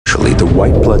Eventually, the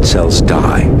white blood cells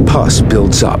die, pus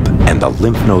builds up, and the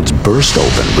lymph nodes burst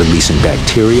open, releasing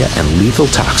bacteria and lethal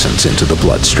toxins into the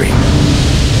bloodstream.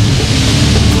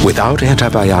 Without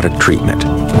antibiotic treatment,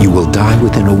 you will die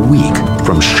within a week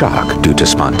from shock due to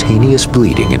spontaneous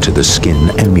bleeding into the skin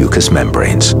and mucous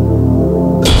membranes.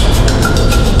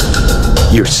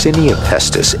 Yersinia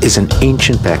pestis is an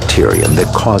ancient bacterium that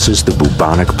causes the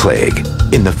bubonic plague.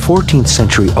 In the 14th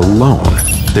century alone,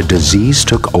 the disease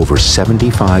took over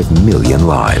 75 million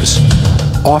lives.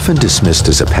 Often dismissed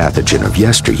as a pathogen of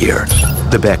yesteryear,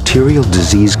 the bacterial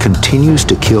disease continues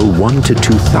to kill 1,000 to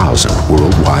 2,000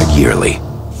 worldwide yearly.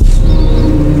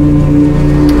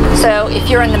 So if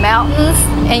you're in the mountains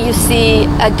and you see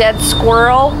a dead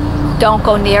squirrel, don't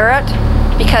go near it,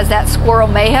 because that squirrel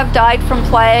may have died from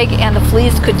plague and the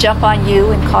fleas could jump on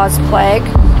you and cause plague.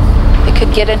 It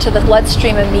could get into the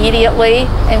bloodstream immediately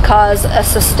and cause a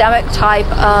systemic type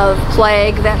of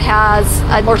plague that has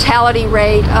a mortality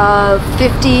rate of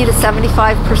 50 to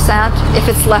 75% if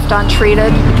it's left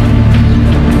untreated.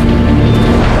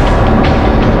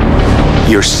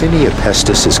 Yersinia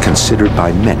pestis is considered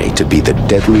by many to be the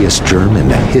deadliest germ in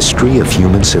the history of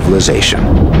human civilization.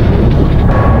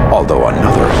 Although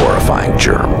another horrifying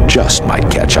germ just might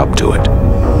catch up to it.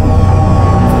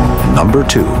 Number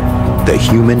 2, the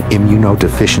human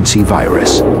immunodeficiency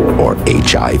virus, or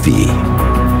HIV.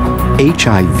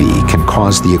 HIV can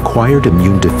cause the acquired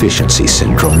immune deficiency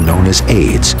syndrome known as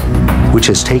AIDS, which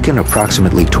has taken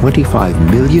approximately 25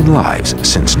 million lives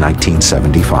since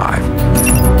 1975.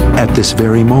 At this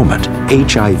very moment,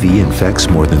 HIV infects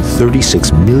more than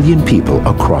 36 million people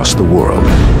across the world.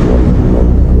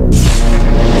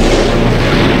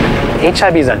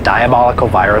 HIV is a diabolical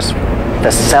virus.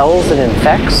 The cells it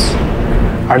infects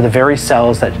are the very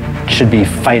cells that should be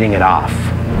fighting it off.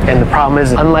 And the problem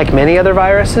is, unlike many other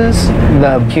viruses,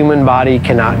 the human body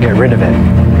cannot get rid of it.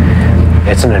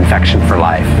 It's an infection for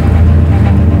life.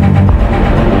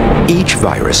 Each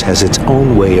virus has its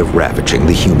own way of ravaging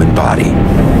the human body,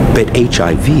 but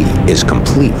HIV is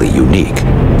completely unique.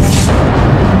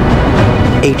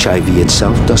 HIV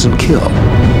itself doesn't kill.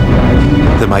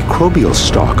 The microbial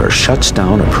stalker shuts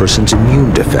down a person's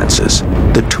immune defenses,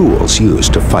 the tools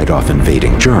used to fight off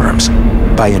invading germs,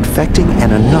 by infecting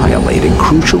and annihilating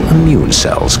crucial immune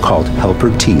cells called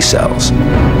helper T cells.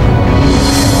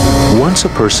 Once a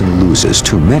person loses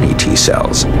too many T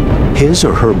cells, his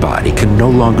or her body can no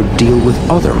longer deal with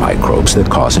other microbes that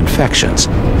cause infections.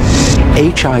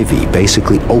 HIV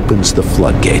basically opens the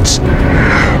floodgates.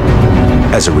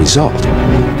 As a result,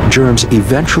 germs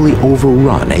eventually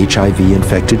overrun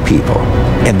HIV-infected people,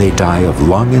 and they die of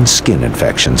lung and skin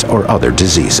infections or other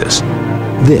diseases.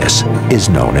 This is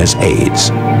known as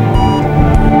AIDS.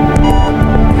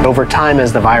 Over time,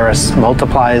 as the virus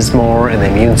multiplies more and the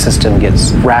immune system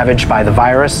gets ravaged by the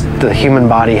virus, the human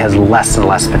body has less and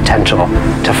less potential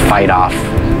to fight off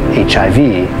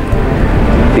HIV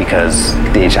because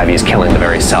the HIV is killing the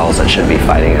very cells that should be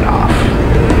fighting it off.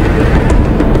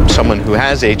 Someone who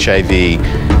has HIV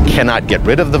cannot get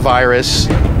rid of the virus.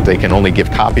 They can only give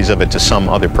copies of it to some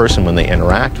other person when they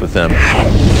interact with them.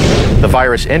 The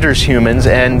virus enters humans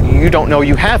and you don't know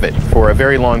you have it for a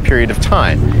very long period of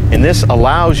time. And this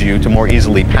allows you to more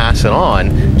easily pass it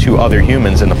on to other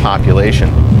humans in the population.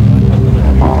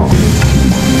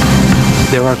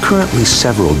 There are currently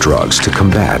several drugs to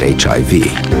combat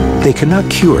HIV. They cannot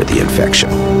cure the infection,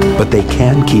 but they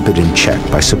can keep it in check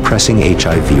by suppressing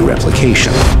HIV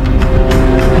replication.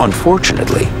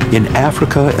 Unfortunately, in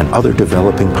Africa and other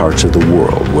developing parts of the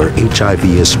world where HIV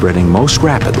is spreading most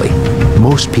rapidly,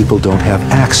 most people don't have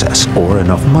access or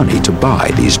enough money to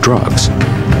buy these drugs.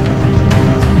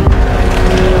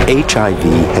 HIV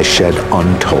has shed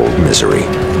untold misery,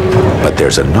 but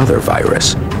there's another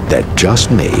virus that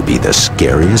just may be the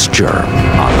scariest germ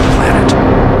on the planet.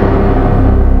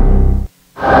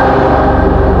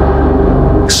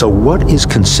 So what is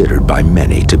considered by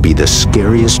many to be the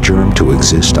scariest germ to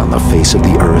exist on the face of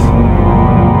the earth?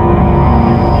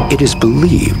 It is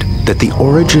believed that the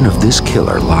origin of this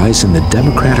killer lies in the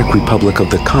Democratic Republic of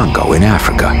the Congo in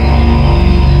Africa.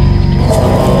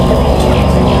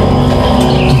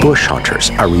 Bush hunters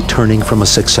are returning from a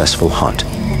successful hunt.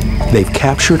 They've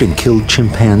captured and killed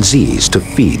chimpanzees to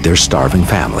feed their starving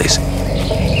families.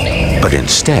 But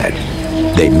instead,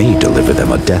 they may deliver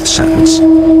them a death sentence.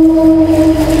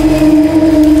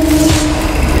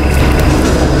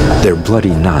 Their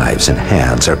bloody knives and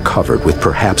hands are covered with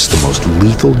perhaps the most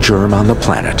lethal germ on the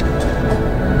planet.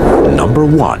 Number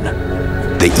 1,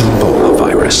 the Ebola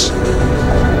virus.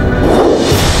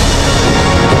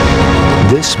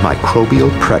 This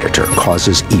microbial predator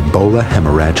causes Ebola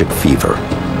hemorrhagic fever,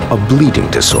 a bleeding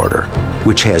disorder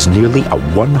which has nearly a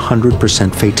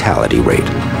 100% fatality rate,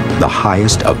 the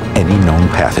highest of any known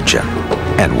pathogen.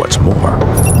 And what's more,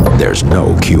 there's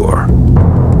no cure.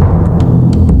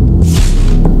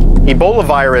 Ebola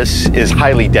virus is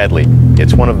highly deadly.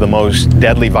 It's one of the most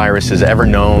deadly viruses ever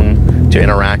known to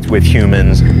interact with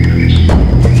humans.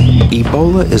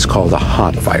 Ebola is called a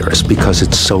hot virus because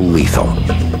it's so lethal.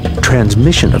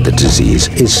 Transmission of the disease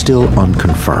is still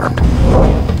unconfirmed.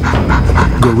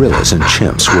 Gorillas and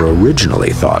chimps were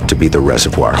originally thought to be the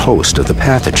reservoir host of the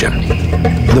pathogen.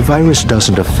 The virus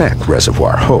doesn't affect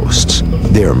reservoir hosts.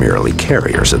 They're merely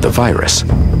carriers of the virus.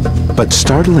 But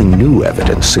startling new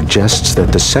evidence suggests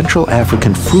that the Central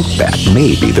African fruit bat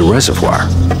may be the reservoir,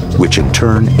 which in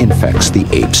turn infects the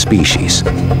ape species.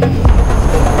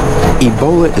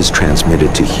 Ebola is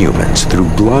transmitted to humans through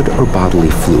blood or bodily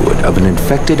fluid of an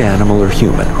infected animal or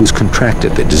human who's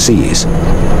contracted the disease.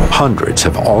 Hundreds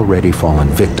have already fallen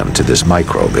victim to this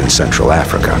microbe in Central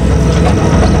Africa.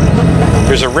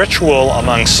 There's a ritual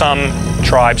among some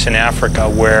tribes in Africa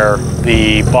where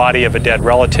the body of a dead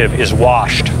relative is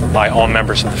washed by all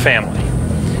members of the family.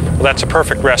 Well, that's a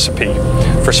perfect recipe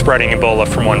for spreading Ebola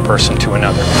from one person to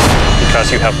another,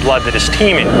 because you have blood that is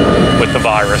teeming with the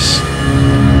virus.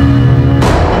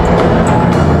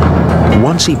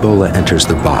 Once Ebola enters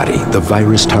the body, the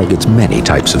virus targets many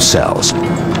types of cells,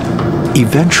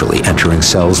 eventually entering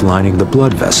cells lining the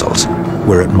blood vessels,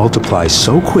 where it multiplies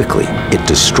so quickly it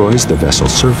destroys the vessel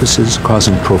surfaces,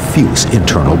 causing profuse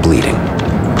internal bleeding.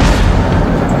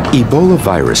 Ebola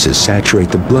viruses saturate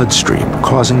the bloodstream,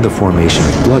 causing the formation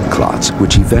of blood clots,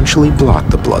 which eventually block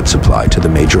the blood supply to the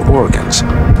major organs.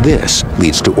 This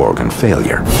leads to organ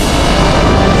failure.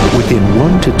 Within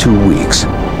 1 to 2 weeks,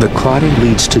 the clotting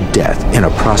leads to death in a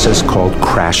process called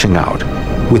crashing out,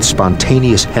 with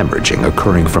spontaneous hemorrhaging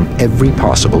occurring from every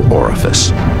possible orifice.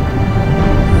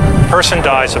 The person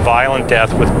dies a violent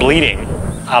death with bleeding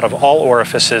out of all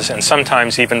orifices and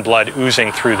sometimes even blood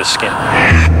oozing through the skin.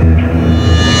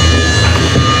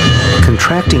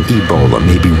 Contracting Ebola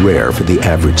may be rare for the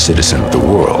average citizen of the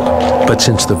world, but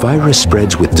since the virus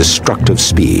spreads with destructive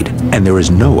speed and there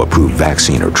is no approved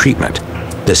vaccine or treatment,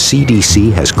 the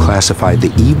CDC has classified the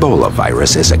Ebola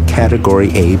virus as a Category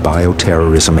A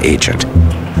bioterrorism agent.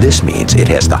 This means it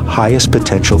has the highest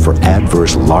potential for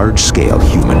adverse large-scale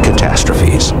human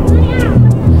catastrophes.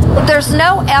 There's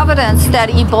no evidence that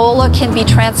Ebola can be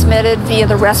transmitted via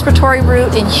the respiratory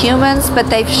route in humans, but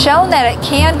they've shown that it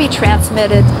can be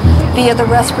transmitted via the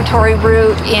respiratory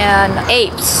route in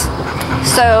apes.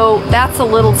 So that's a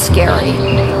little scary.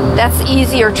 That's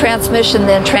easier transmission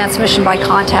than transmission by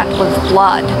contact with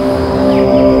blood.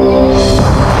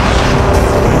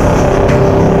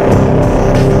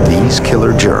 These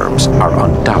killer germs are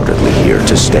undoubtedly here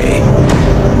to stay.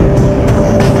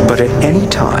 But at any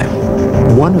time,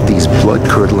 one of these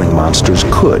blood-curdling monsters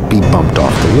could be bumped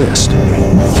off the list.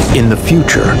 In the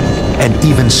future, an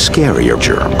even scarier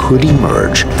germ could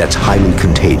emerge that's highly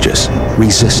contagious,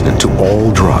 resistant to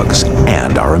all drugs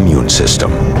and our immune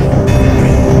system.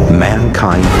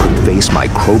 Mankind could face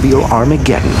microbial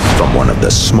Armageddon from one of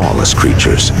the smallest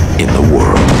creatures in the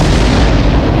world.